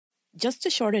Just a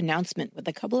short announcement with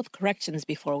a couple of corrections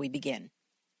before we begin.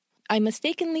 I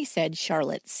mistakenly said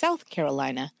Charlotte, South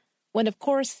Carolina, when of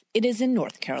course it is in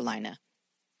North Carolina.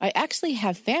 I actually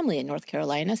have family in North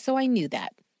Carolina, so I knew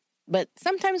that. But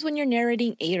sometimes when you're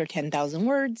narrating 8 or 10,000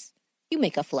 words, you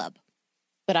make a flub.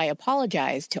 But I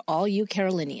apologize to all you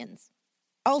Carolinians.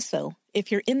 Also,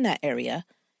 if you're in that area,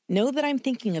 know that I'm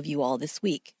thinking of you all this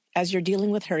week as you're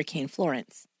dealing with Hurricane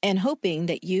Florence, and hoping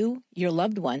that you, your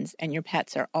loved ones, and your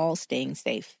pets are all staying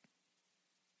safe.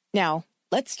 Now,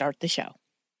 let's start the show.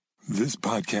 This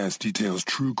podcast details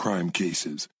true crime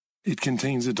cases. It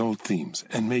contains adult themes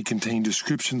and may contain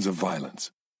descriptions of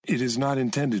violence. It is not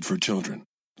intended for children.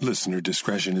 Listener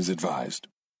discretion is advised.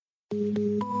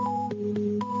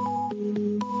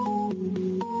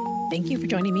 Thank you for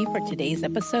joining me for today's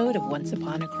episode of Once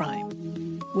Upon a Crime.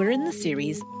 We're in the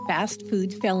series Fast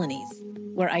Food Felonies,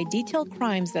 where I detail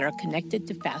crimes that are connected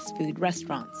to fast food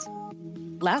restaurants.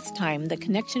 Last time, the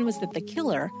connection was that the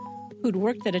killer, who'd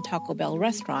worked at a Taco Bell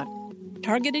restaurant,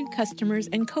 targeted customers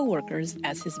and coworkers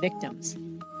as his victims.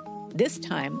 This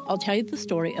time, I'll tell you the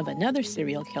story of another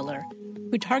serial killer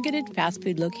who targeted fast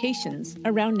food locations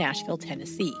around Nashville,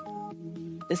 Tennessee.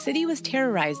 The city was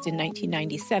terrorized in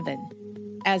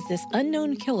 1997 as this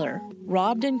unknown killer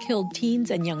robbed and killed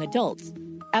teens and young adults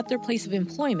at their place of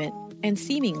employment and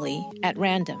seemingly at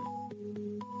random.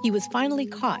 He was finally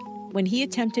caught when he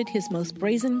attempted his most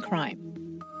brazen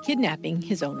crime, kidnapping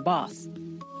his own boss.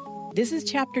 This is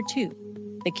Chapter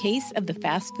 2, the case of the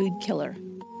fast food killer,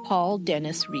 Paul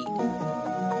Dennis Reed.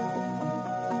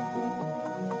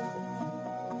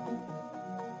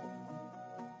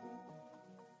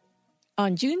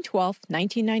 On June 12,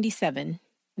 1997,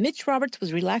 Mitch Roberts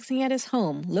was relaxing at his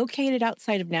home located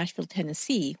outside of Nashville,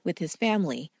 Tennessee, with his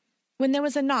family, when there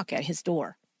was a knock at his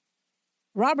door.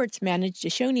 Roberts managed a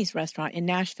Felonies restaurant in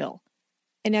Nashville,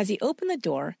 and as he opened the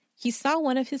door, he saw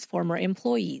one of his former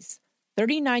employees,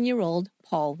 39-year-old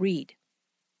Paul Reed.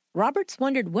 Roberts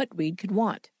wondered what Reed could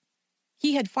want.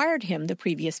 He had fired him the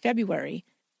previous February,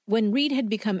 when Reed had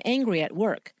become angry at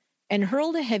work and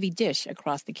hurled a heavy dish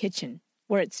across the kitchen,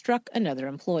 where it struck another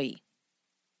employee.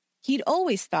 He'd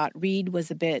always thought Reed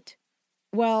was a bit,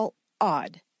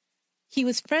 odd. He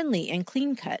was friendly and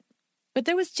clean-cut, but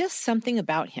there was just something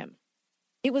about him.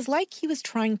 It was like he was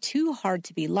trying too hard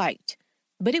to be liked,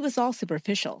 but it was all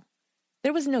superficial.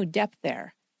 There was no depth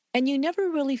there, and you never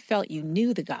really felt you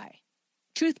knew the guy.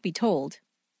 Truth be told,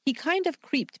 he kind of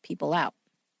creeped people out.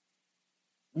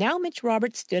 Now Mitch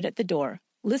Roberts stood at the door,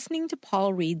 listening to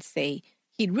Paul Reed say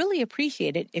he'd really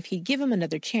appreciate it if he'd give him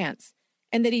another chance,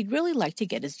 and that he'd really like to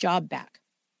get his job back.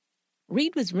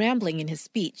 Reed was rambling in his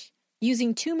speech,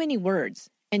 using too many words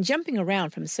and jumping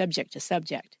around from subject to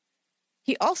subject.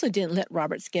 He also didn't let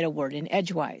Roberts get a word in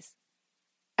edgewise.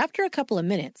 After a couple of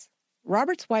minutes,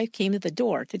 Roberts' wife came to the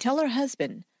door to tell her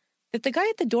husband that the guy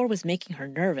at the door was making her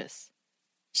nervous.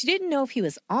 She didn't know if he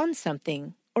was on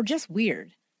something or just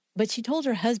weird, but she told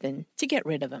her husband to get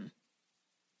rid of him.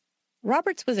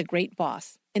 Roberts was a great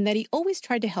boss in that he always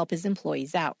tried to help his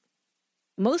employees out.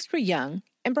 Most were young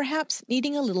and perhaps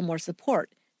needing a little more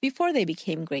support before they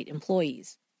became great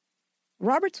employees.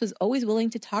 Roberts was always willing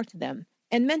to talk to them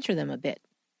and mentor them a bit.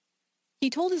 He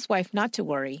told his wife not to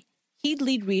worry. He'd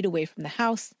lead Reed away from the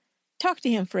house, talk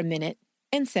to him for a minute,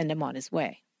 and send him on his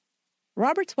way.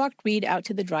 Roberts walked Reed out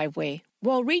to the driveway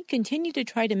while Reed continued to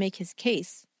try to make his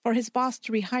case for his boss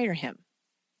to rehire him.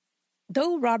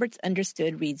 Though Roberts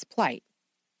understood Reed's plight,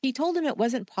 he told him it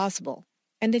wasn't possible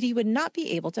and that he would not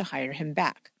be able to hire him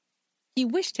back. He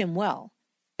wished him well,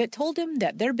 but told him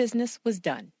that their business was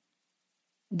done.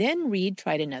 Then Reed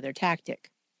tried another tactic.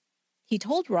 He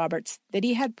told Roberts that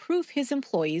he had proof his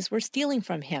employees were stealing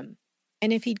from him,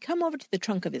 and if he'd come over to the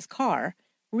trunk of his car,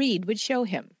 Reed would show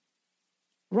him.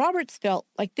 Roberts felt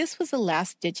like this was the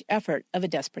last-ditch effort of a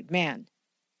desperate man,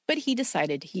 but he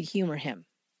decided he'd humor him.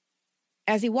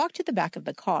 As he walked to the back of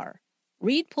the car,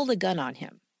 Reed pulled a gun on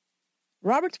him.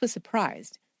 Roberts was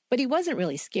surprised, but he wasn't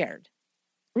really scared.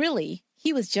 Really,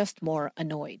 he was just more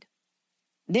annoyed.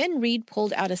 Then Reed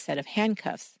pulled out a set of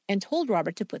handcuffs and told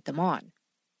Robert to put them on.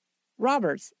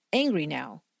 Roberts, angry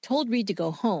now, told Reed to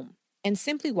go home and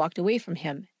simply walked away from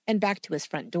him and back to his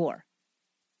front door.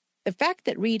 The fact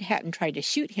that Reed hadn't tried to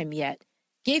shoot him yet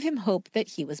gave him hope that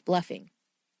he was bluffing.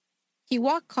 He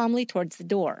walked calmly towards the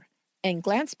door and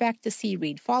glanced back to see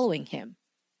Reed following him,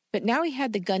 but now he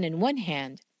had the gun in one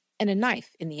hand and a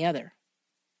knife in the other.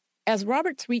 As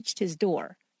Roberts reached his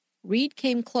door, Reed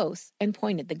came close and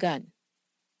pointed the gun.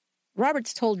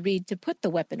 Roberts told Reed to put the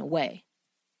weapon away.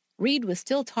 Reed was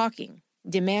still talking,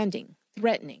 demanding,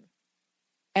 threatening.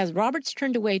 As Roberts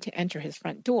turned away to enter his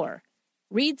front door,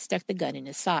 Reed stuck the gun in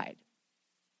his side.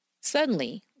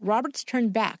 Suddenly, Roberts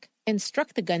turned back and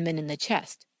struck the gunman in the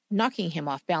chest, knocking him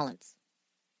off balance.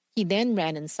 He then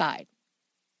ran inside.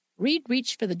 Reed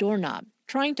reached for the doorknob,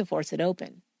 trying to force it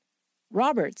open.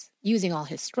 Roberts, using all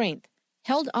his strength,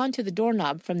 held onto the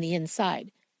doorknob from the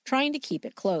inside, trying to keep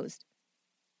it closed.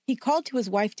 He called to his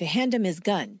wife to hand him his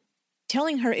gun,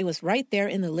 telling her it was right there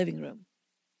in the living room.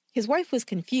 His wife was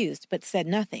confused but said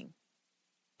nothing.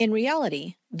 In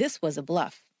reality, this was a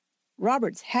bluff.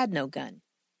 Roberts had no gun,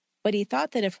 but he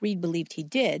thought that if Reed believed he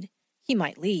did, he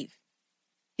might leave.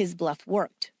 His bluff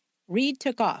worked. Reed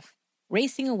took off,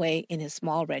 racing away in his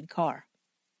small red car.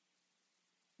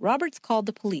 Roberts called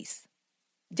the police.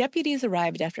 Deputies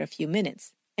arrived after a few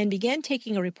minutes and began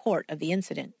taking a report of the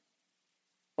incident.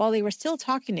 While they were still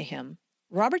talking to him,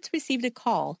 Roberts received a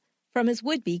call from his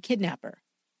would-be kidnapper.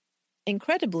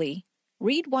 Incredibly,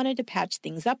 Reed wanted to patch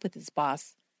things up with his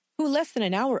boss, who less than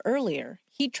an hour earlier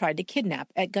he'd tried to kidnap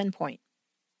at gunpoint.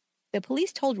 The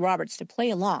police told Roberts to play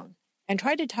along and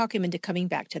tried to talk him into coming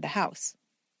back to the house.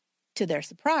 To their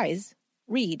surprise,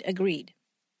 Reed agreed.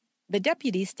 The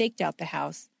deputies staked out the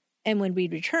house, and when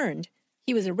Reed returned,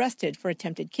 he was arrested for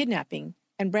attempted kidnapping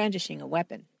and brandishing a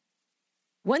weapon.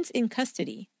 Once in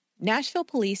custody, Nashville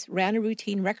police ran a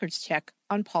routine records check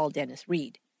on Paul Dennis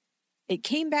Reed. It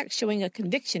came back showing a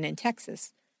conviction in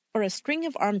Texas for a string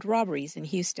of armed robberies in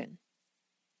Houston.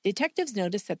 Detectives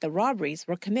noticed that the robberies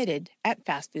were committed at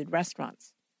fast food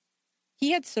restaurants.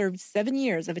 He had served 7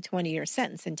 years of a 20-year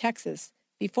sentence in Texas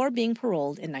before being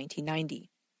paroled in 1990.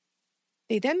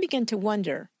 They then began to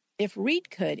wonder if Reed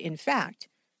could, in fact,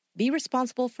 be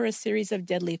responsible for a series of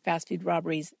deadly fast food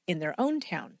robberies in their own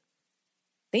town.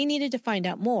 They needed to find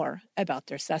out more about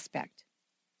their suspect.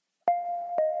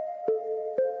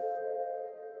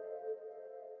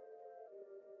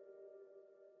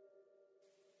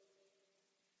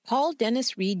 Paul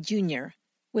Dennis Reed, Jr.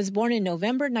 was born in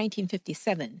November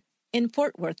 1957 in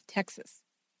Fort Worth, Texas.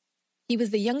 He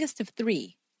was the youngest of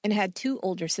 3 and had 2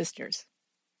 older sisters.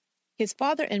 His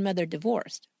father and mother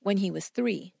divorced when he was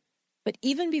 3, but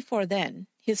even before then,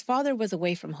 his father was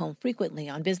away from home frequently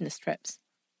on business trips.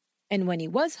 And when he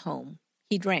was home,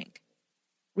 he drank.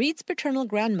 Reed's paternal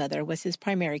grandmother was his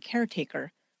primary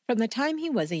caretaker from the time he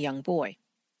was a young boy.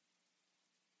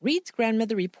 Reed's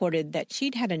grandmother reported that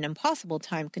she'd had an impossible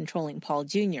time controlling Paul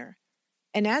Jr.,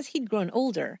 and as he'd grown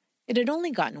older, it had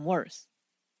only gotten worse.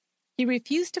 He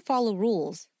refused to follow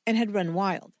rules and had run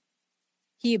wild.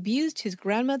 He abused his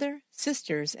grandmother,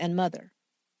 sisters, and mother.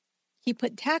 He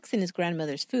put tacks in his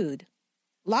grandmother's food,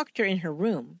 locked her in her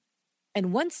room,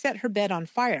 and once set her bed on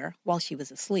fire while she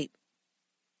was asleep.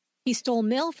 He stole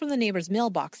mail from the neighbors'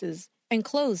 mailboxes and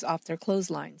clothes off their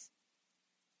clotheslines.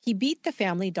 He beat the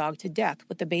family dog to death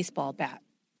with a baseball bat.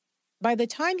 By the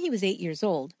time he was 8 years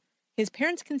old, his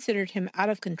parents considered him out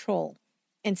of control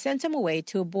and sent him away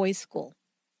to a boys' school.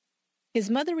 His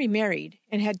mother remarried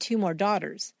and had 2 more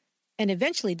daughters, and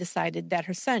eventually decided that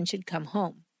her son should come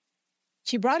home.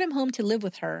 She brought him home to live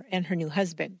with her and her new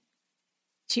husband.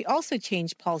 She also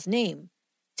changed Paul's name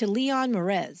to Leon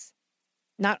Morez,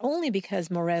 not only because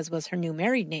Morez was her new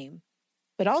married name,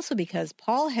 but also because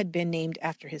Paul had been named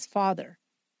after his father,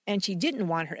 and she didn't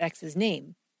want her ex's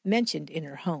name mentioned in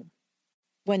her home.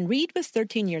 When Reed was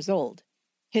 13 years old,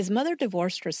 his mother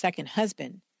divorced her second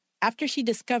husband after she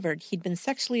discovered he'd been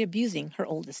sexually abusing her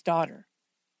oldest daughter.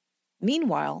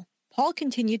 Meanwhile, Paul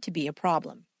continued to be a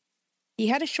problem. He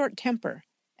had a short temper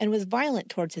and was violent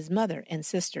towards his mother and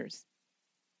sisters.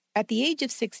 At the age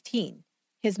of 16,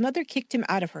 his mother kicked him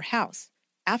out of her house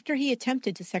after he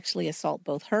attempted to sexually assault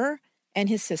both her and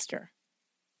his sister.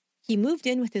 He moved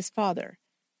in with his father,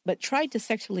 but tried to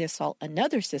sexually assault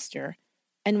another sister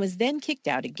and was then kicked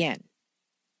out again.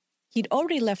 He'd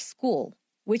already left school,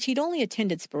 which he'd only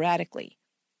attended sporadically,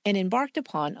 and embarked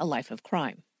upon a life of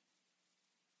crime.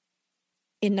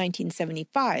 In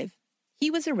 1975,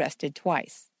 he was arrested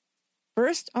twice,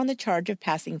 first on the charge of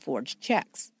passing forged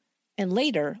checks, and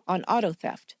later on auto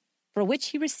theft, for which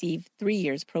he received 3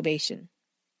 years probation.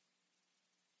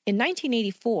 In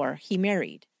 1984, he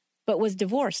married, but was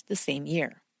divorced the same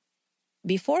year.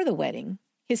 Before the wedding,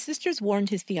 his sisters warned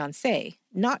his fiancée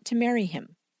not to marry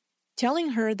him,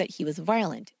 telling her that he was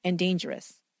violent and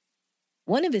dangerous.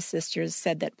 One of his sisters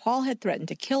said that Paul had threatened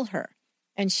to kill her,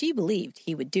 and she believed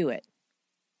he would do it.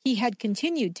 He had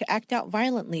continued to act out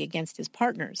violently against his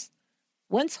partners,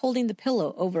 once holding the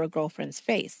pillow over a girlfriend's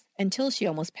face until she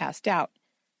almost passed out,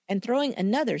 and throwing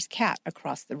another's cat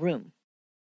across the room.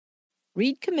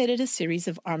 Reed committed a series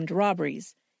of armed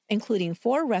robberies, including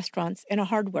 4 restaurants and a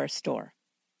hardware store.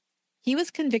 He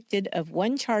was convicted of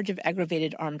 1 charge of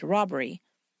aggravated armed robbery,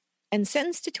 and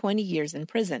sentenced to 20 years in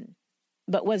prison,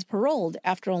 but was paroled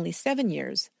after only 7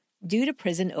 years due to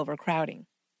prison overcrowding.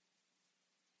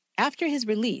 After his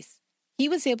release, he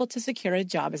was able to secure a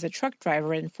job as a truck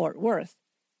driver in Fort Worth,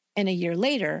 and a year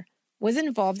later was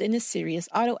involved in a serious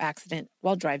auto accident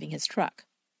while driving his truck.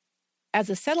 As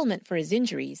a settlement for his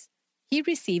injuries, he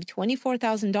received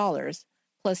 $24,000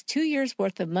 plus 2 years'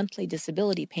 worth of monthly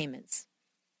disability payments.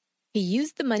 He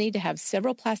used the money to have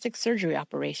several plastic surgery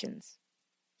operations.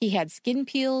 He had skin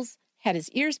peels, had his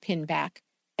ears pinned back,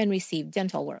 and received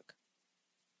dental work.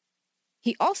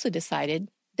 He also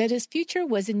decided that his future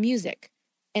was in music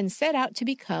and set out to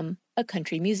become a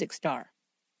country music star.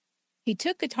 He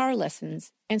took guitar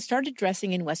lessons and started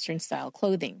dressing in Western-style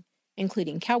clothing,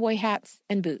 including cowboy hats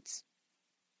and boots.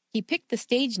 He picked the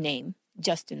stage name,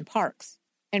 Justin Parks,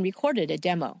 and recorded a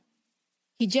demo.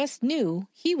 He just knew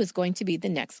he was going to be the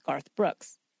next Garth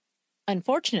Brooks.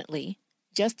 Unfortunately,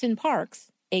 Justin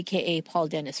Parks, a.k.a. Paul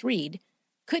Dennis Reed,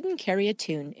 couldn't carry a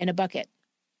tune in a bucket.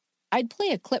 I'd play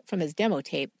a clip from his demo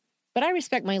tape, but I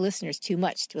respect my listeners too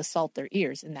much to assault their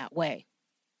ears in that way.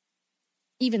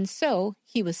 Even so,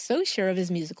 he was so sure of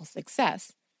his musical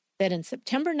success that in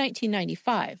September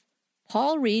 1995,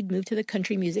 Paul Reed moved to the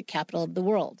country music capital of the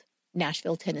world,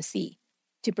 Nashville, Tennessee,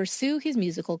 to pursue his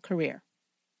musical career.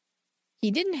 He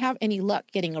didn't have any luck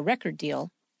getting a record deal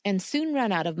and soon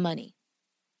ran out of money.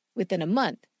 Within a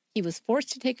month, he was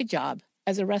forced to take a job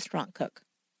as a restaurant cook.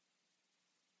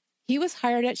 He was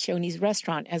hired at Shoney's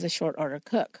restaurant as a short-order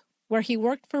cook, where he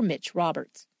worked for Mitch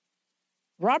Roberts.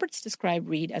 Roberts described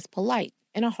Reed as polite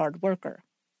and a hard worker.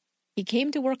 He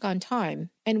came to work on time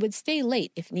and would stay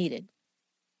late if needed.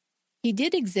 He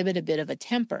did exhibit a bit of a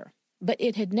temper, but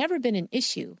it had never been an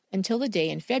issue until the day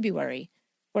in February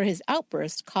where his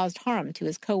outburst caused harm to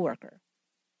his coworker.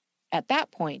 At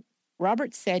that point,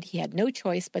 Roberts said he had no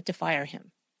choice but to fire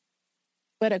him.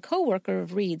 But a coworker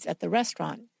of Reed's at the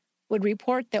restaurant would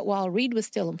report that while Reed was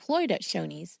still employed at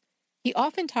Shoney's, he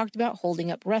often talked about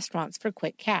holding up restaurants for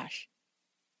quick cash.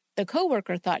 The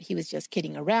coworker thought he was just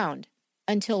kidding around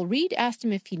until Reed asked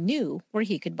him if he knew where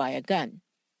he could buy a gun,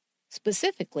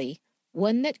 specifically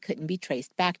one that couldn't be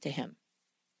traced back to him.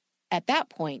 At that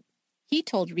point, he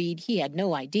told Reed he had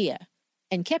no idea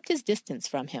and kept his distance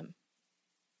from him.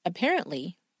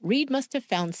 Apparently, Reed must have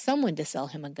found someone to sell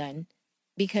him a gun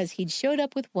because he'd showed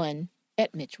up with one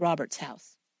at Mitch Roberts'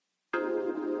 house.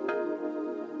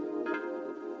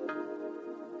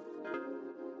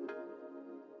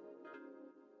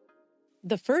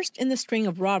 The first in the string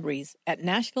of robberies at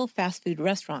Nashville fast food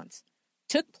restaurants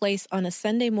took place on a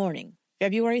Sunday morning,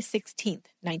 February 16,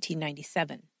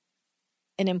 1997.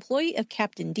 An employee of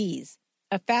Captain D's,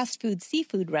 a fast food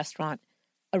seafood restaurant,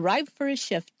 arrived for his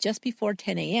shift just before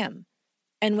 10 a.m.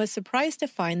 and was surprised to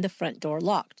find the front door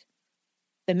locked.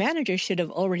 The manager should have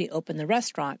already opened the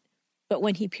restaurant, but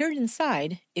when he peered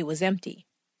inside, it was empty.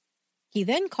 He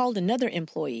then called another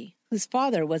employee, whose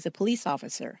father was a police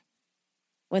officer.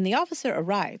 When the officer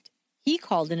arrived, he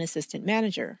called an assistant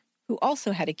manager, who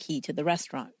also had a key to the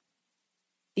restaurant.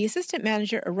 The assistant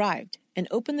manager arrived and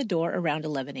opened the door around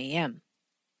 11 a.m.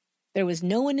 There was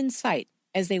no one in sight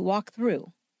as they walked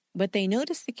through, but they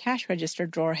noticed the cash register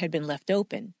drawer had been left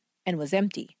open and was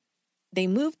empty. They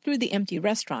moved through the empty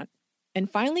restaurant and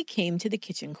finally came to the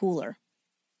kitchen cooler.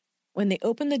 When they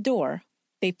opened the door,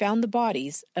 they found the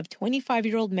bodies of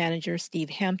 25-year-old manager Steve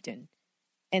Hampton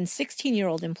and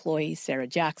 16-year-old employee Sarah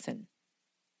Jackson.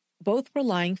 Both were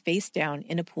lying face down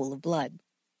in a pool of blood.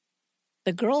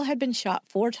 The girl had been shot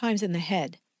 4 times in the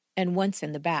head and once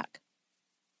in the back.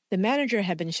 The manager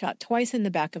had been shot twice in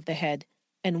the back of the head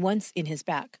and once in his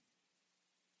back.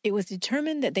 It was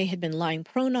determined that they had been lying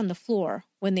prone on the floor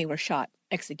when they were shot,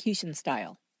 execution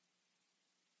style.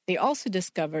 They also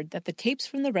discovered that the tapes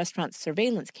from the restaurant's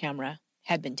surveillance camera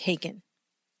had been taken.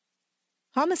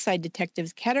 Homicide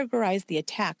detectives categorized the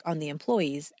attack on the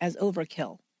employees as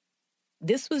overkill.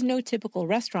 This was no typical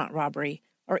restaurant robbery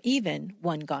or even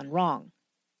one gone wrong.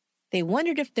 They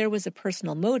wondered if there was a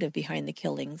personal motive behind the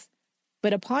killings,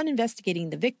 but upon investigating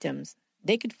the victims,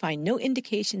 they could find no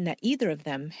indication that either of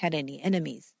them had any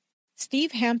enemies.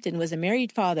 Steve Hampton was a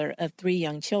married father of 3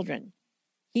 young children.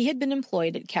 He had been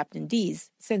employed at Captain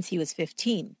D's since he was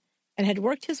 15 and had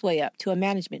worked his way up to a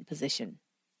management position.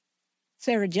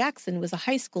 Sarah Jackson was a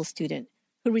high school student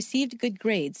who received good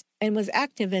grades and was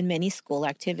active in many school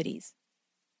activities.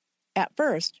 At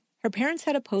first, her parents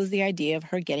had opposed the idea of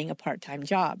her getting a part-time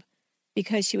job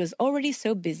because she was already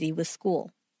so busy with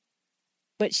school.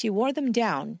 But she wore them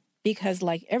down because,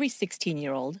 like every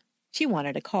 16-year-old, she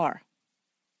wanted a car.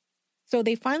 So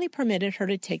they finally permitted her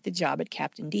to take the job at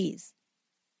Captain D's.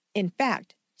 In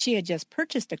fact, She had just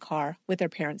purchased a car with her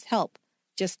parents' help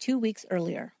just 2 weeks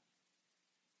earlier.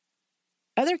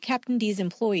 Other Captain D's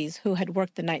employees who had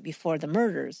worked the night before the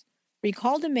murders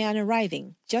recalled a man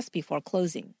arriving just before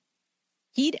closing.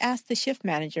 He'd asked the shift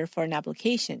manager for an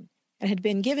application and had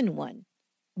been given one,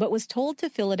 but was told to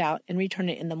fill it out and return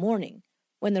it in the morning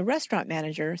when the restaurant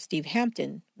manager, Steve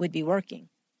Hampton, would be working.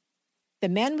 The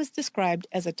man was described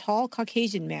as a tall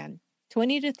Caucasian man,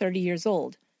 20 to 30 years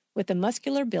old, with a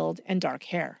muscular build and dark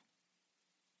hair.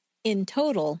 In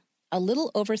total, a little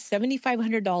over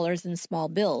 $7,500 in small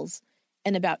bills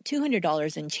and about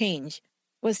 $200 in change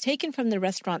was taken from the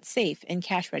restaurant's safe and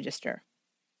cash register.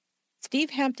 Steve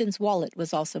Hampton's wallet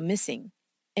was also missing,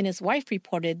 and his wife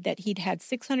reported that he'd had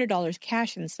 $600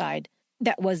 cash inside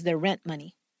that was their rent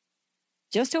money.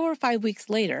 Just over 5 weeks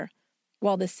later,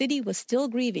 while the city was still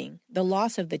grieving the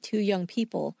loss of the two young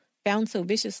people found so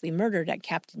viciously murdered at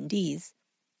Captain D's,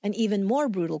 an even more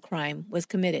brutal crime was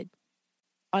committed.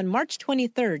 On March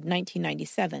 23,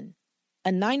 1997,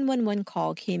 a 911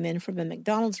 call came in from a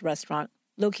McDonald's restaurant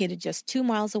located just 2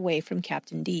 miles away from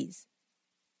Captain D's.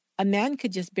 A man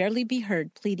could just barely be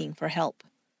heard pleading for help.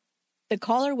 The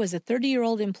caller was a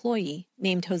 30-year-old employee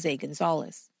named Jose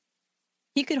Gonzalez.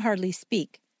 He could hardly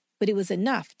speak, but it was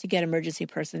enough to get emergency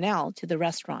personnel to the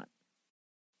restaurant.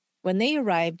 When they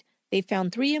arrived, they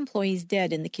found 3 employees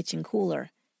dead in the kitchen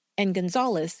cooler, and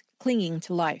Gonzalez clinging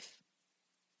to life.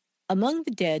 Among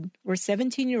the dead were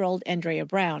 17-year-old Andrea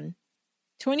Brown,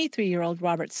 23-year-old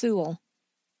Robert Sewell,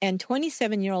 and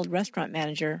 27-year-old restaurant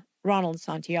manager Ronald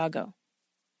Santiago.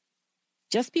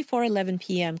 Just before 11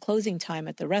 p.m. closing time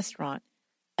at the restaurant,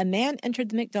 a man entered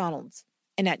the McDonald's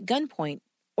and at gunpoint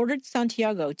ordered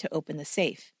Santiago to open the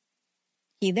safe.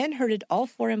 He then herded all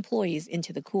 4 employees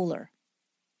into the cooler.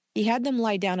 He had them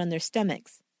lie down on their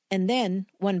stomachs, and then,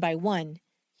 one by one,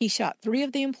 he shot 3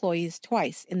 of the employees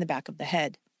twice in the back of the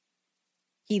head.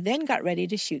 He then got ready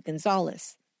to shoot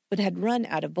Gonzalez, but had run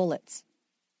out of bullets.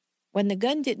 When the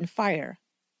gun didn't fire,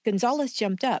 Gonzalez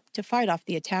jumped up to fight off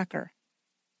the attacker.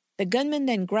 The gunman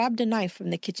then grabbed a knife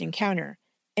from the kitchen counter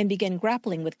and began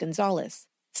grappling with Gonzalez,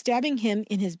 stabbing him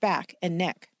in his back and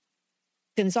neck.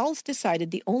 Gonzalez decided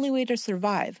the only way to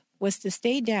survive was to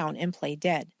stay down and play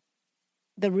dead.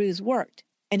 The ruse worked,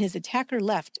 and his attacker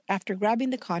left after grabbing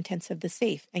the contents of the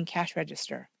safe and cash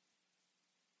register.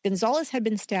 Gonzalez had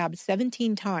been stabbed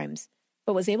 17 times,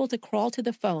 but was able to crawl to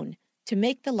the phone to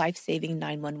make the life-saving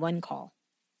 911 call.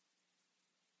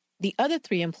 The other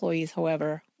 3 employees,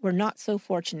 however, were not so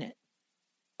fortunate.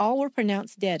 All were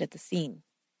pronounced dead at the scene.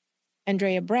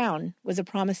 Andrea Brown was a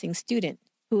promising student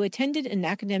who attended an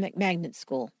academic magnet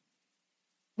school.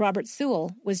 Robert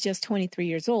Sewell was just 23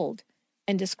 years old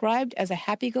and described as a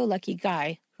happy-go-lucky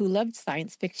guy who loved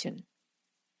science fiction.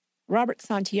 Robert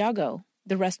Santiago,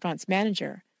 the restaurant's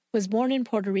manager, was born in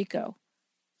Puerto Rico.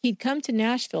 He'd come to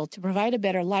Nashville to provide a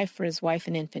better life for his wife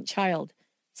and infant child,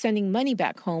 sending money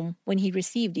back home when he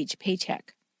received each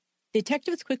paycheck.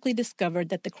 Detectives quickly discovered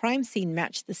that the crime scene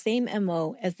matched the same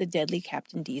MO as the deadly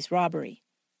Captain D's robbery.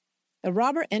 The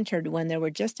robber entered when there were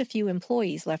just a few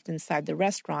employees left inside the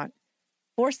restaurant,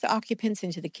 forced the occupants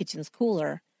into the kitchen's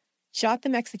cooler, shot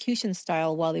them execution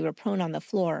style while they were prone on the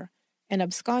floor, and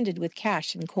absconded with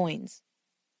cash and coins.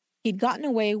 He'd gotten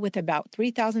away with about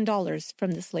 $3,000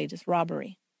 from this latest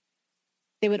robbery.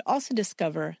 They would also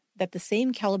discover that the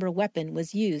same caliber weapon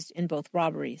was used in both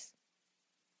robberies.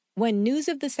 When news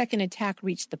of the second attack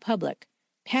reached the public,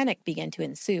 panic began to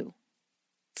ensue.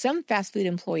 Some fast food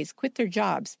employees quit their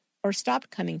jobs or stopped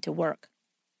coming to work.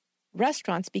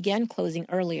 Restaurants began closing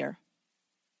earlier.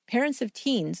 Parents of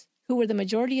teens, who were the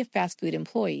majority of fast food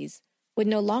employees, would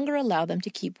no longer allow them to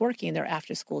keep working their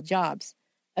after-school jobs,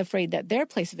 afraid that their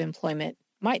place of employment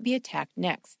might be attacked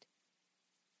next.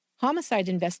 Homicide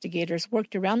investigators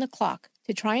worked around the clock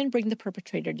to try and bring the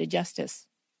perpetrator to justice.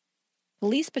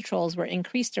 Police patrols were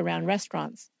increased around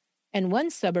restaurants, and one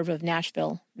suburb of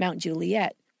Nashville, Mount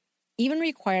Juliet, even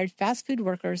required fast food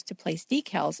workers to place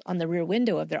decals on the rear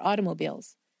window of their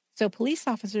automobiles, so police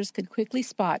officers could quickly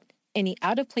spot any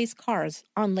out-of-place cars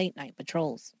on late-night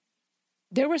patrols.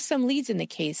 There were some leads in the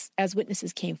case as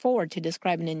witnesses came forward to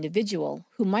describe an individual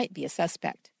who might be a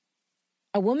suspect.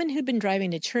 A woman who'd been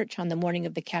driving to church on the morning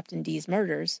of the Captain D's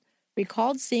murders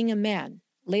recalled seeing a man,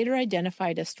 later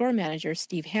identified as store manager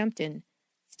Steve Hampton,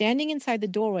 standing inside the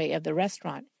doorway of the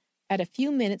restaurant at a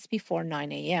few minutes before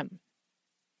 9 a.m.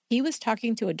 He was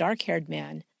talking to a dark-haired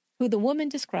man who the woman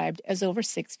described as over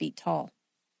 6 feet tall.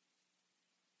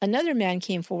 Another man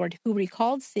came forward who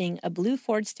recalled seeing a blue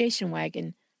Ford station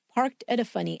wagon parked at a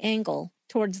funny angle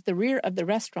towards the rear of the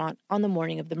restaurant on the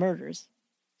morning of the murders.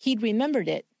 He'd remembered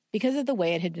it because of the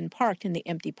way it had been parked in the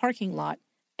empty parking lot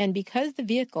and because the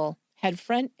vehicle had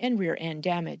front and rear end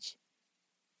damage.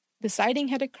 The sighting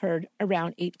had occurred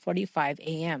around 8:45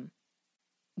 a.m.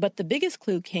 But the biggest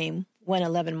clue came when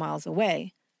 11 miles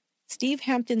away, Steve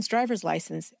Hampton's driver's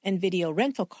license and video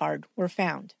rental card were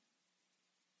found.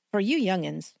 For you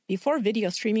youngins, before video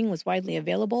streaming was widely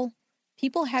available,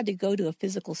 people had to go to a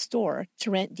physical store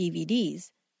to rent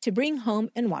DVDs to bring home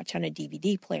and watch on a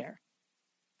DVD player.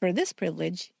 For this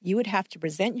privilege, you would have to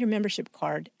present your membership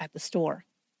card at the store.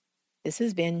 This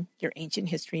has been your Ancient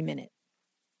History Minute.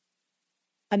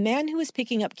 A man who was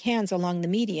picking up cans along the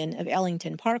median of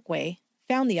Ellington Parkway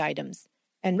found the items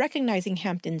and, recognizing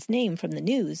Hampton's name from the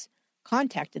news,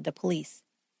 contacted the police.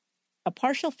 A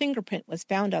partial fingerprint was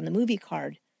found on the movie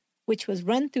card, which was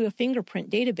run through a fingerprint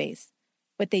database,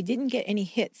 but they didn't get any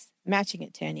hits matching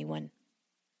it to anyone.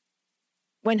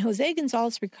 When Jose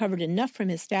Gonzalez recovered enough from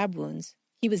his stab wounds,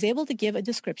 he was able to give a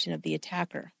description of the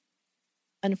attacker.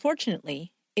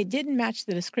 Unfortunately, it didn't match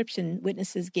the description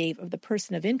witnesses gave of the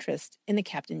person of interest in the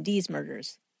Captain D's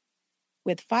murders.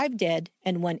 With 5 dead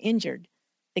and 1 injured,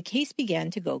 the case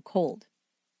began to go cold.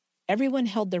 Everyone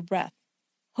held their breath,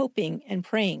 hoping and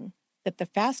praying that the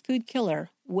fast food killer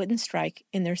wouldn't strike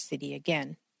in their city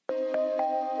again.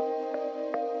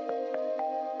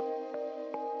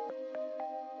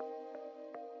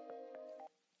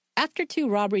 After 2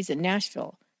 robberies in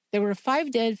Nashville, there were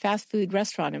 5 dead fast food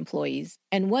restaurant employees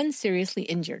and 1 seriously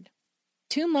injured.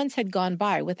 2 months had gone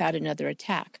by without another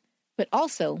attack, but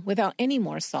also without any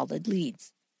more solid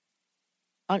leads.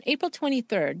 On April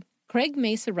 23rd, Craig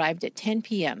Mace arrived at 10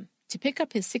 p.m. to pick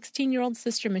up his 16-year-old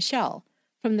sister Michelle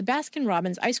from the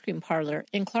Baskin-Robbins ice cream parlor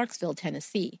in Clarksville,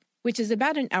 Tennessee, which is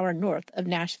about an hour north of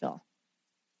Nashville.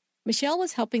 Michelle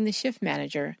was helping the shift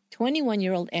manager,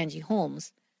 21-year-old Angie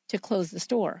Holmes, to close the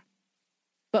store.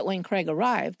 But when Craig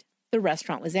arrived, the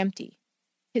restaurant was empty.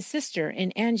 His sister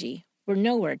and Angie were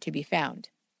nowhere to be found.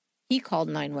 He called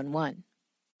 911.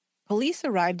 Police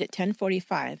arrived at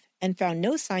 10:45 and found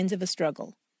no signs of a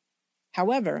struggle.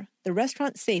 However, the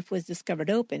restaurant safe was discovered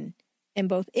open, and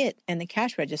both it and the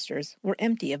cash registers were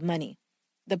empty of money.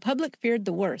 The public feared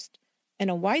the worst, and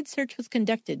a wide search was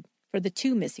conducted for the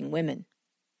 2 missing women.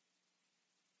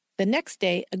 The next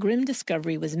day, a grim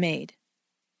discovery was made.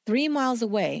 3 miles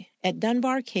away, at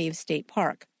Dunbar Cave State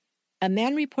Park, a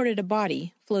man reported a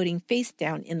body floating face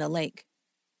down in the lake.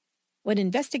 When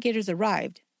investigators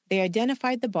arrived, they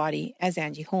identified the body as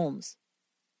Angie Holmes.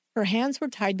 Her hands were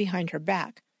tied behind her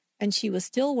back, and she was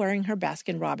still wearing her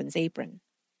Baskin-Robbins apron.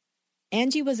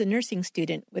 Angie was a nursing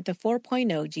student with a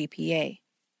 4.0 GPA.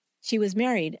 She was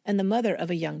married and the mother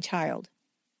of a young child.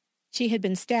 She had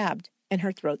been stabbed and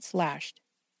her throat slashed.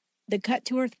 The cut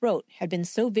to her throat had been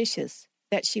so vicious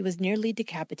that she was nearly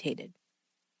decapitated.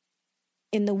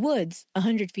 In the woods,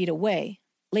 100 feet away,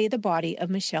 lay the body of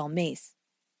Michelle Mace.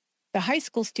 The high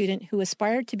school student who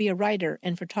aspired to be a writer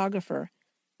and photographer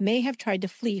may have tried to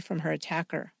flee from her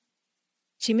attacker.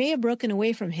 She may have broken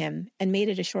away from him and made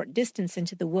it a short distance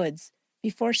into the woods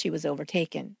before she was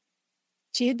overtaken.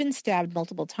 She had been stabbed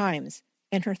multiple times,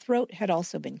 and her throat had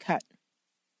also been cut.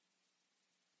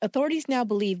 Authorities now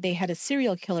believe they had a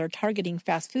serial killer targeting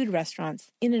fast food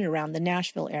restaurants in and around the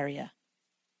Nashville area.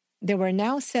 There were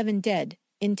now 7 dead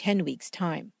in 10 weeks'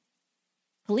 time.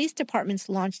 Police departments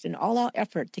launched an all-out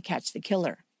effort to catch the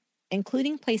killer,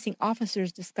 including placing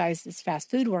officers disguised as fast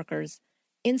food workers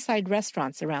inside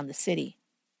restaurants around the city.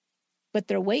 But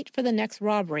their wait for the next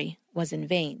robbery was in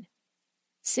vain.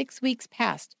 6 weeks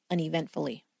passed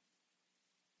uneventfully.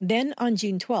 Then, on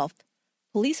June 12th,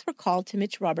 police were called to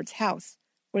Mitch Roberts' house,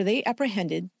 where they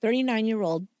apprehended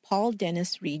 39-year-old Paul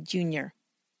Dennis Reed Jr.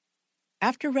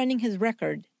 After running his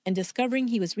record and discovering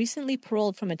he was recently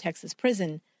paroled from a Texas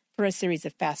prison for a series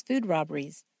of fast food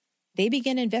robberies, they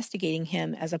began investigating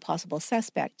him as a possible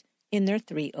suspect in their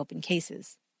 3 open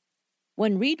cases.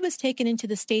 When Reed was taken into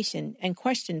the station and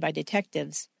questioned by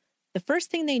detectives, the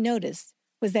first thing they noticed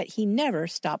was that he never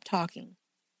stopped talking.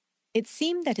 It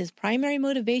seemed that his primary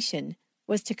motivation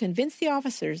was to convince the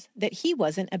officers that he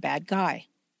wasn't a bad guy.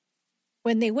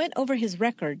 When they went over his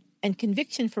record and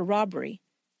conviction for robbery,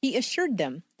 he assured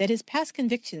them that his past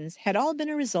convictions had all been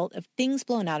a result of things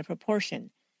blown out of proportion,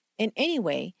 and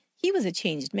anyway, he was a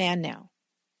changed man now.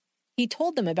 He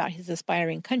told them about his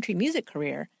aspiring country music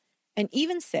career and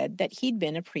even said that he'd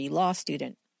been a pre-law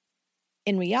student.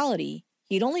 In reality,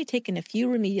 he'd only taken a few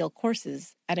remedial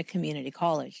courses at a community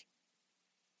college.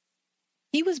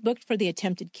 He was booked for the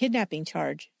attempted kidnapping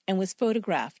charge and was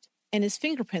photographed, and his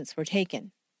fingerprints were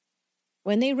taken.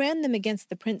 When they ran them against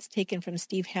the prints taken from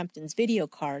Steve Hampton's video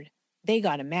card, they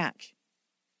got a match.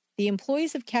 The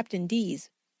employees of Captain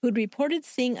D's who'd reported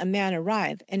seeing a man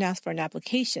arrive and ask for an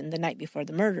application the night before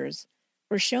the murders,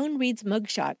 were shown Reed's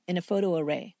mugshot in a photo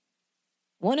array.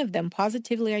 One of them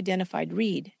positively identified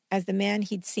Reed as the man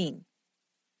he'd seen.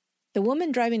 The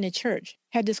woman driving to church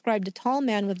had described a tall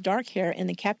man with dark hair in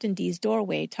the Captain D's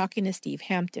doorway talking to Steve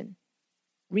Hampton.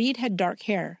 Reed had dark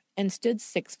hair and stood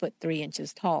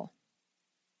 6'3" tall.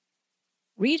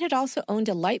 Reed had also owned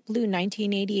a light blue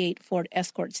 1988 Ford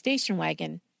Escort station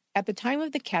wagon at the time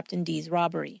of the Captain D's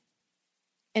robbery.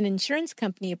 An insurance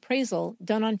company appraisal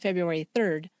done on February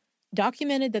 3rd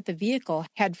documented that the vehicle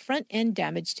had front-end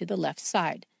damage to the left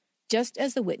side, just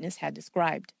as the witness had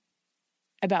described.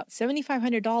 About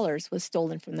 $7,500 was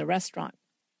stolen from the restaurant.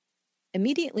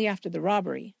 Immediately after the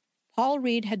robbery, Paul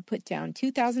Reed had put down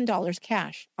 $2,000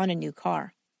 cash on a new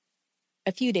car.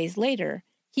 A few days later,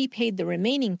 he paid the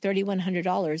remaining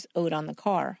 $3,100 owed on the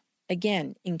car,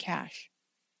 again in cash.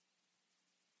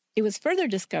 It was further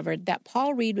discovered that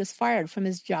Paul Reed was fired from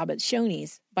his job at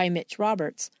Felonies by Mitch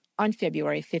Roberts on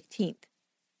February 15th,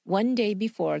 one day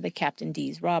before the Captain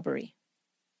D's robbery.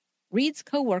 Reed's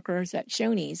co-workers at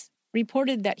Felonies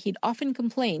reported that he'd often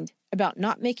complained about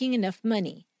not making enough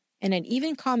money and had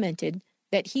even commented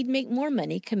that he'd make more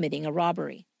money committing a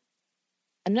robbery.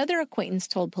 Another acquaintance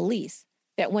told police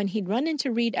that when he'd run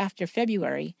into Reed after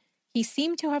February, he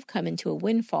seemed to have come into a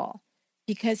windfall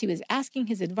because he was asking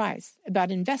his advice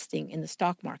about investing in the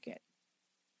stock market.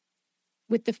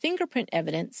 With the fingerprint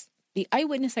evidence, the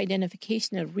eyewitness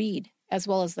identification of Reed, as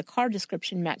well as the car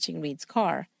description matching Reed's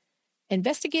car,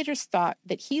 investigators thought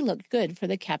that he looked good for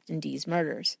the Captain D's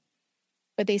murders.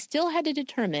 But they still had to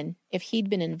determine if he'd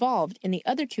been involved in the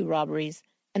other 2 robberies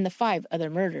and the 5 other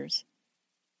murders.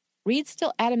 Reed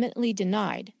still adamantly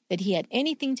denied that he had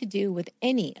anything to do with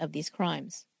any of these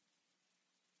crimes.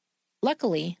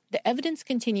 Luckily, the evidence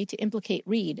continued to implicate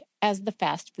Reed as the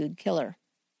fast food killer.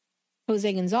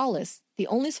 Jose Gonzalez, the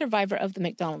only survivor of the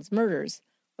McDonald's murders,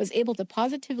 was able to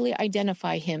positively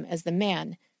identify him as the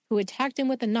man who attacked him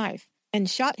with a knife and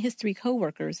shot his 3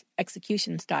 co-workers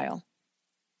execution style.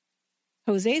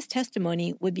 Jose's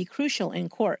testimony would be crucial in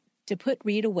court to put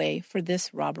Reed away for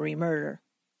this robbery murder.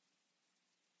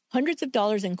 Hundreds of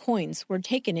dollars in coins were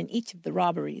taken in each of the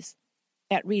robberies.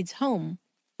 At Reed's home,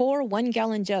 4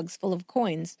 one-gallon jugs full of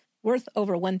coins worth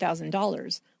over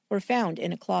 $1,000 were found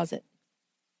in a closet.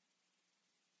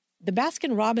 The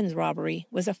Baskin-Robbins robbery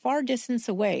was a far distance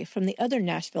away from the other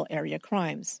Nashville area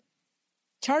crimes.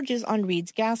 Charges on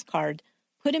Reed's gas card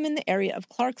put him in the area of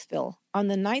Clarksville on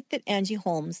the night that Angie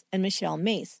Holmes and Michelle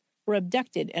Mace were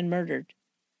abducted and murdered.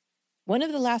 One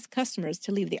of the last customers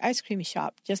to leave the ice cream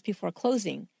shop just before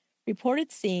closing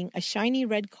reported seeing a shiny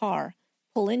red car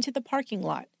pull into the parking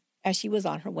lot as she was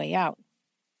on her way out.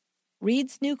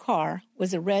 Reed's new car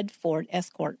was a red Ford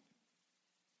Escort.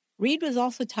 Reed was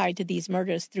also tied to these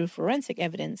murders through forensic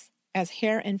evidence, as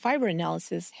hair and fiber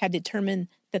analysis had determined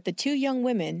that the 2 young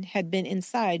women had been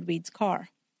inside Reed's car.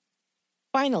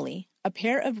 Finally, a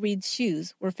pair of Reed's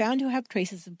shoes were found to have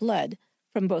traces of blood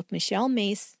from both Michelle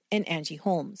Mace and Angie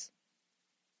Holmes.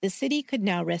 The city could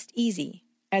now rest easy,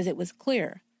 as it was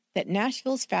clear that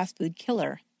Nashville's fast food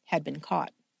killer had been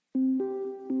caught.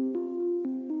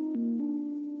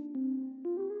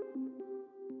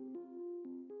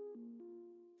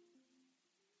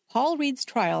 Paul Reed's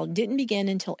trial didn't begin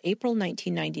until April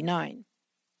 1999.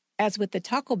 As with the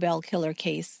Taco Bell killer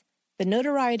case, the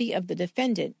notoriety of the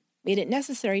defendant made it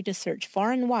necessary to search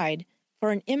far and wide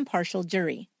for an impartial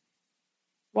jury.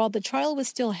 While the trial was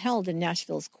still held in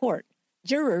Nashville's court,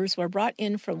 jurors were brought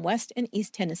in from West and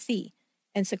East Tennessee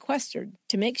and sequestered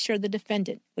to make sure the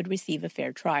defendant would receive a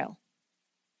fair trial.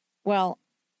 Well,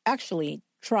 actually,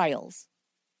 trials.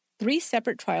 3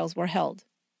 separate trials were held,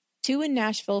 2 in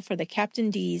Nashville for the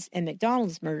Captain D's and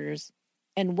McDonald's murders,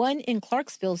 and 1 in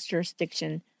Clarksville's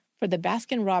jurisdiction for the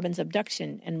Baskin-Robbins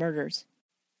abduction and murders.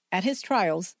 At his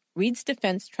trials, Reed's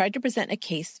defense tried to present a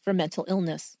case for mental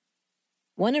illness.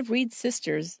 One of Reed's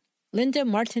sisters, Linda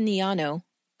Martiniano,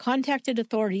 contacted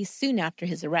authorities soon after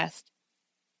his arrest.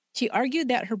 She argued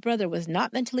that her brother was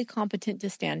not mentally competent to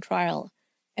stand trial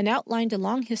and outlined a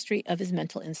long history of his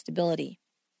mental instability.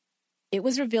 It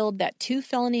was revealed that 2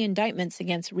 felony indictments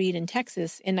against Reed in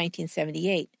Texas in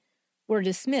 1978 were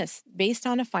dismissed based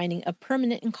on a finding of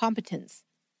permanent incompetence,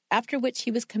 after which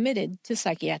he was committed to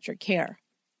psychiatric care.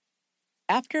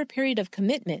 After a period of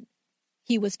commitment,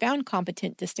 he was found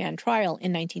competent to stand trial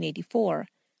in 1984,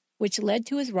 which led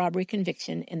to his robbery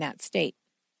conviction in that state.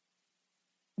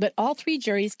 But all 3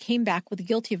 juries came back with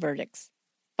guilty verdicts,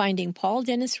 finding Paul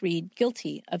Dennis Reed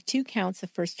guilty of 2 counts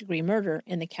of first-degree murder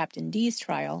in the Captain D's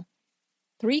trial,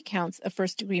 3 counts of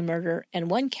first-degree murder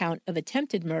and 1 count of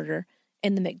attempted murder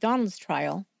in the McDonald's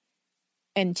trial,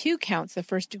 and 2 counts of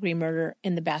first-degree murder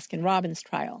in the Baskin-Robbins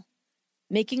trial,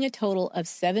 making a total of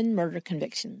 7 murder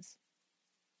convictions.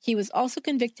 He was also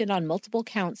convicted on multiple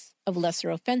counts of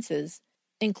lesser offenses,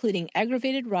 including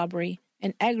aggravated robbery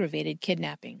and aggravated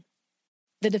kidnapping.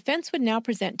 The defense would now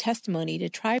present testimony to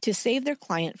try to save their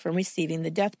client from receiving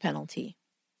the death penalty.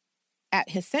 At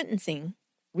his sentencing,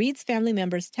 Reed's family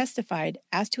members testified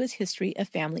as to his history of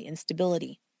family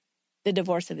instability, the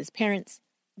divorce of his parents,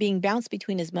 being bounced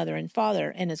between his mother and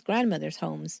father and his grandmother's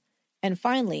homes, and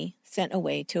finally sent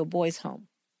away to a boys' home.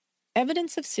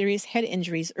 Evidence of serious head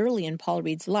injuries early in Paul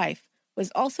Reed's life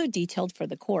was also detailed for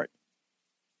the court.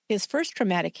 His first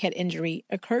traumatic head injury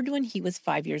occurred when he was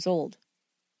 5 years old.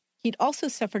 He'd also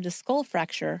suffered a skull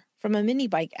fracture from a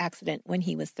mini-bike accident when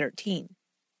he was 13.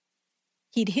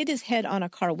 He'd hit his head on a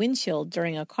car windshield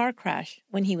during a car crash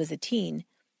when he was a teen,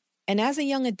 and as a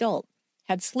young adult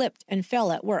had slipped and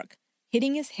fell at work,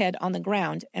 hitting his head on the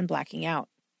ground and blacking out.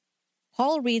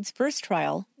 Paul Reed's first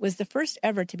trial was the first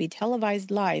ever to be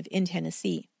televised live in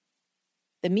Tennessee.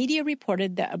 The media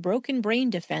reported that a broken brain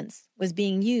defense was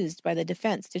being used by the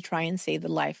defense to try and save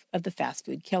the life of the fast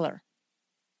food killer.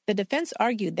 The defense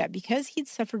argued that because he'd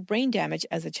suffered brain damage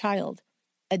as a child,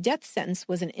 a death sentence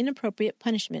was an inappropriate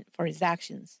punishment for his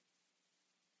actions.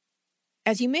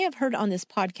 As you may have heard on this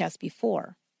podcast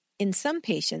before, in some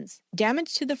patients,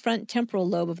 damage to the front temporal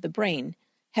lobe of the brain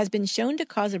has been shown to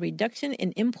cause a reduction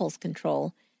in impulse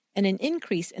control and an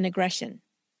increase in aggression.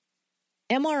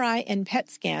 MRI and PET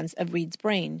scans of Reed's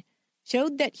brain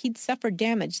showed that he'd suffered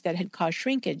damage that had caused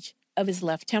shrinkage of his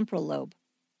left temporal lobe.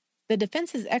 The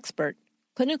defense's expert,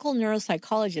 clinical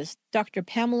neuropsychologist Dr.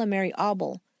 Pamela Mary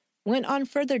Abel, went on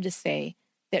further to say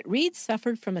that Reed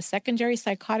suffered from a secondary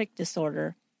psychotic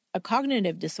disorder, a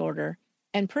cognitive disorder,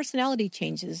 and personality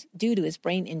changes due to his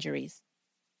brain injuries.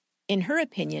 In her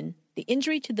opinion, the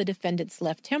injury to the defendant's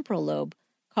left temporal lobe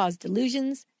caused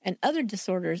delusions and other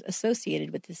disorders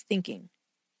associated with his thinking.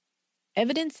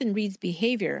 Evidence in Reed's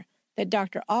behavior that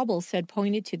Dr. Abel said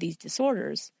pointed to these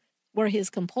disorders were his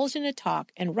compulsion to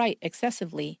talk and write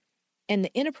excessively and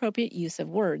the inappropriate use of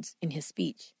words in his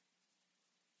speech.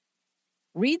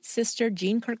 Reed's sister,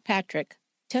 Jean Kirkpatrick,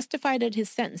 testified at his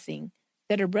sentencing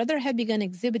that her brother had begun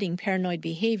exhibiting paranoid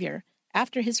behavior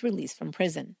after his release from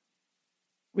prison.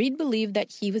 Reed believed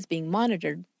that he was being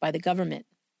monitored by the government.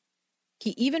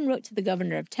 He even wrote to the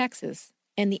governor of Texas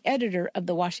and the editor of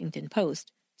the Washington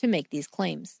Post to make these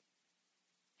claims.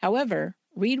 However,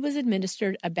 Reed was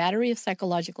administered a battery of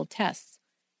psychological tests,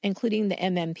 including the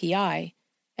MMPI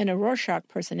and a Rorschach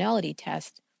personality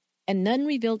test, and none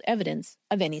revealed evidence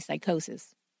of any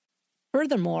psychosis.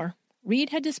 Furthermore, Reed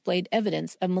had displayed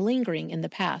evidence of malingering in the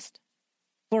past.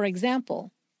 For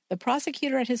example, the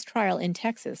prosecutor at his trial in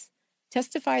Texas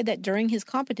testified that during his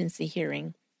competency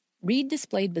hearing, Reed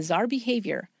displayed bizarre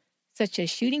behavior, such as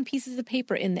shooting pieces of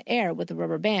paper in the air with a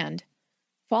rubber band,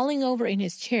 falling over in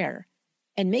his chair,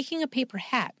 and making a paper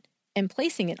hat and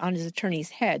placing it on his attorney's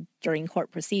head during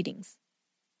court proceedings.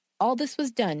 All this was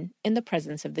done in the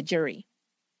presence of the jury.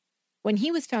 When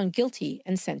he was found guilty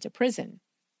and sent to prison,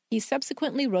 he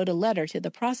subsequently wrote a letter to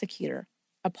the prosecutor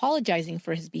apologizing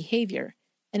for his behavior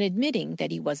and admitting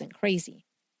that he wasn't crazy.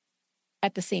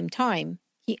 At the same time,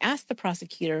 he asked the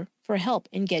prosecutor for help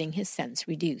in getting his sentence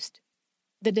reduced.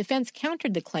 The defense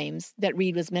countered the claims that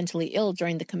Reed was mentally ill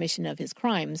during the commission of his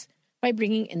crimes by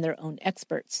bringing in their own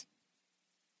experts.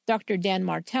 Dr. Dan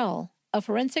Martell, a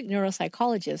forensic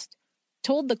neuropsychologist,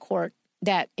 told the court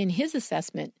that, in his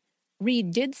assessment,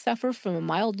 Reed did suffer from a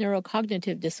mild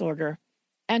neurocognitive disorder,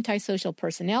 antisocial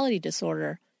personality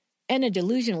disorder, and a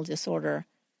delusional disorder,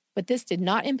 but this did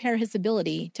not impair his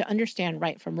ability to understand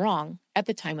right from wrong at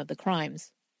the time of the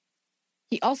crimes.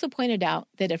 He also pointed out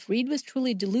that if Reed was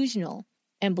truly delusional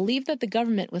and believed that the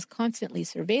government was constantly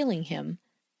surveilling him,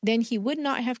 then he would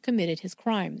not have committed his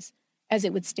crimes, as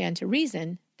it would stand to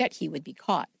reason that he would be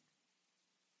caught.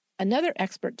 Another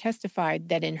expert testified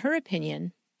that, in her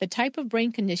opinion, the type of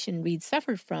brain condition Reed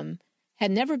suffered from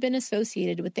had never been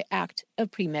associated with the act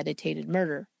of premeditated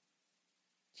murder.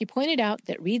 She pointed out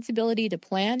that Reed's ability to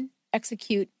plan,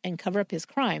 execute, and cover up his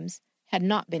crimes had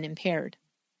not been impaired.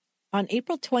 On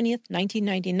April 20,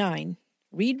 1999,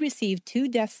 Reed received 2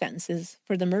 death sentences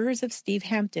for the murders of Steve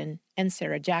Hampton and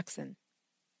Sarah Jackson.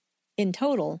 In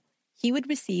total, he would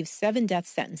receive 7 death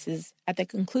sentences at the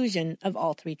conclusion of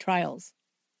all 3 trials,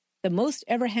 the most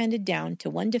ever handed down to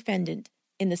one defendant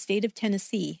in the state of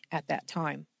Tennessee at that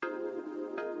time.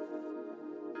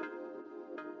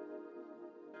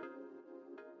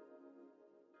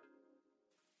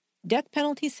 Death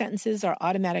penalty sentences are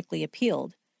automatically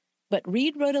appealed, but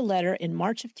Reed wrote a letter in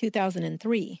March of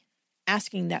 2003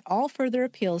 asking that all further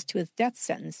appeals to his death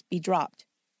sentence be dropped.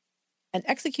 An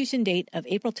execution date of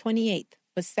April 28th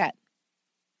was set.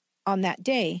 On that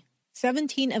day,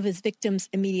 17 of his victims'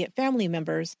 immediate family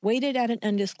members waited at an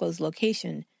undisclosed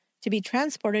location to be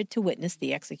transported to witness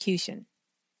the execution.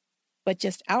 But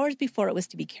just hours before it was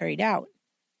to be carried out,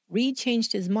 Reed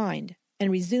changed his mind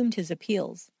and resumed his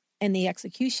appeals, and the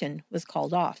execution was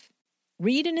called off.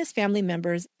 Reed and his family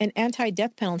members and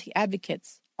anti-death penalty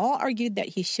advocates all argued that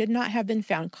he should not have been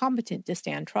found competent to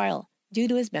stand trial due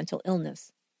to his mental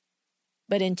illness.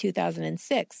 But in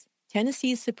 2006,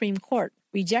 Tennessee's Supreme Court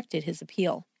rejected his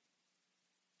appeal.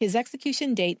 His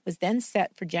execution date was then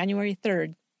set for January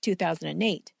 3,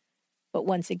 2008, but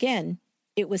once again,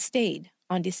 it was stayed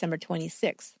on December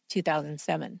 26,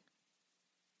 2007.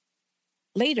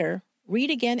 Later, Reed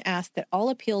again asked that all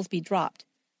appeals be dropped,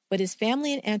 but his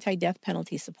family and anti-death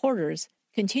penalty supporters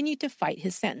continued to fight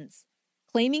his sentence,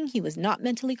 claiming he was not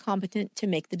mentally competent to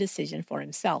make the decision for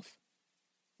himself.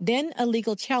 Then a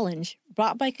legal challenge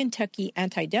brought by Kentucky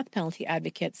anti-death penalty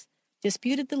advocates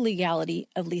disputed the legality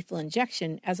of lethal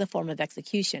injection as a form of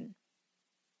execution.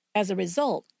 As a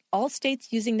result, all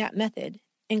states using that method,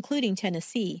 including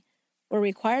Tennessee, were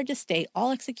required to stay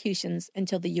all executions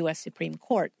until the U.S. Supreme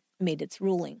Court made its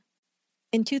ruling.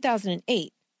 In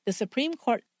 2008, the Supreme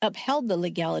Court upheld the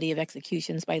legality of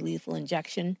executions by lethal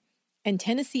injection, and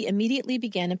Tennessee immediately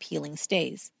began appealing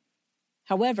stays.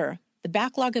 However, the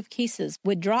backlog of cases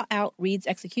would draw out Reed's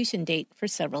execution date for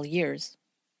several years.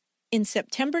 In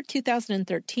September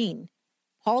 2013,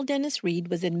 Paul Dennis Reed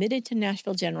was admitted to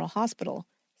Nashville General Hospital,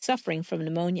 suffering from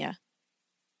pneumonia.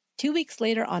 2 weeks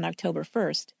later, on October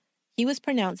 1st, he was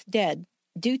pronounced dead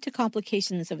due to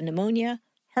complications of pneumonia,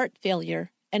 heart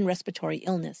failure, and respiratory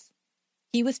illness.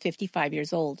 He was 55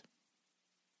 years old.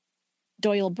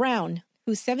 Doyle Brown,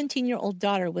 whose 17-year-old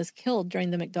daughter was killed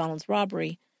during the McDonald's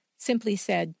robbery, simply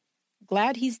said,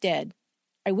 "Glad he's dead.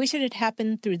 I wish it had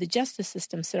happened through the justice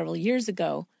system several years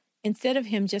ago, instead of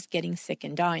him just getting sick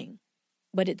and dying.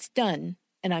 But it's done,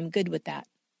 and I'm good with that."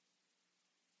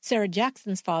 Sarah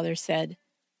Jackson's father said,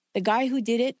 "The guy who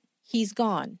did it, he's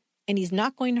gone, and he's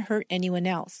not going to hurt anyone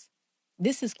else.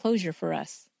 This is closure for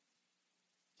us."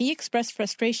 He expressed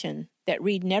frustration that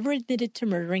Reed never admitted to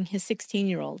murdering his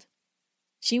 16-year-old.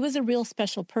 "She was a real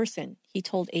special person," he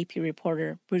told AP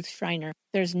reporter Bruce Schreiner.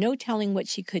 "There's no telling what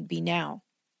she could be now.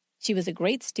 She was a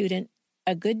great student,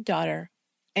 a good daughter,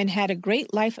 and had a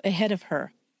great life ahead of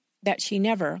her that she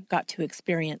never got to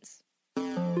experience."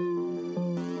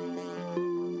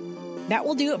 That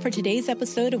will do it for today's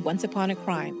episode of Once Upon a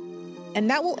Crime, and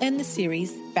that will end the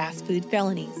series Fast Food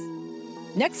Felonies.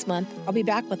 Next month, I'll be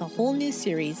back with a whole new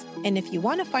series, and if you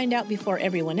want to find out before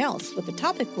everyone else what the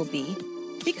topic will be,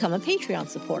 become a Patreon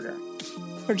supporter.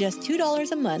 For just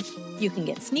 $2 a month, you can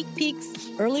get sneak peeks,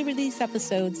 early release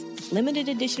episodes, limited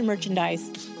edition merchandise,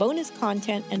 bonus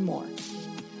content, and more.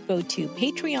 Go to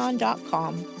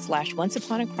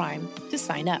patreon.com/onceuponacrime to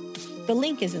sign up. The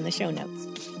link is in the show notes.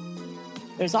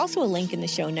 There's also a link in the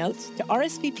show notes to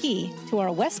RSVP to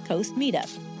our West Coast meetup.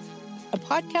 A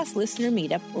podcast listener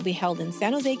meetup will be held in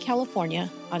San Jose, California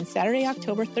on Saturday,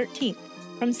 October 13th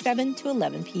from 7 to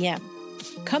 11 p.m.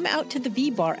 Come out to the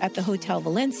V-Bar at the Hotel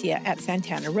Valencia at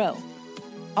Santana Row.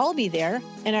 I'll be there,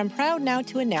 and I'm proud now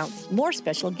to announce more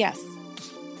special guests.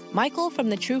 Michael from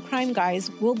the True Crime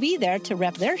Guys will be there to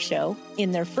rep their show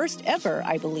in their first ever,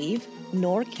 I believe,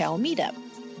 NorCal meetup.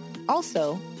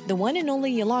 Also, the one and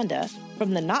only Yolanda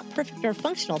from the Not Perfect or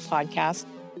Functional podcast,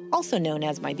 also known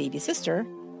as my baby sister,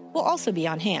 will also be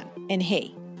on hand. And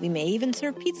hey, we may even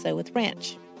serve pizza with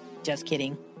ranch. Just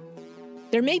kidding.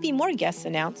 There may be more guests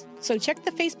announced, so check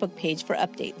the Facebook page for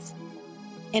updates.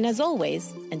 And as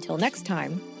always, until next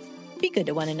time, be good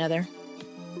to one another.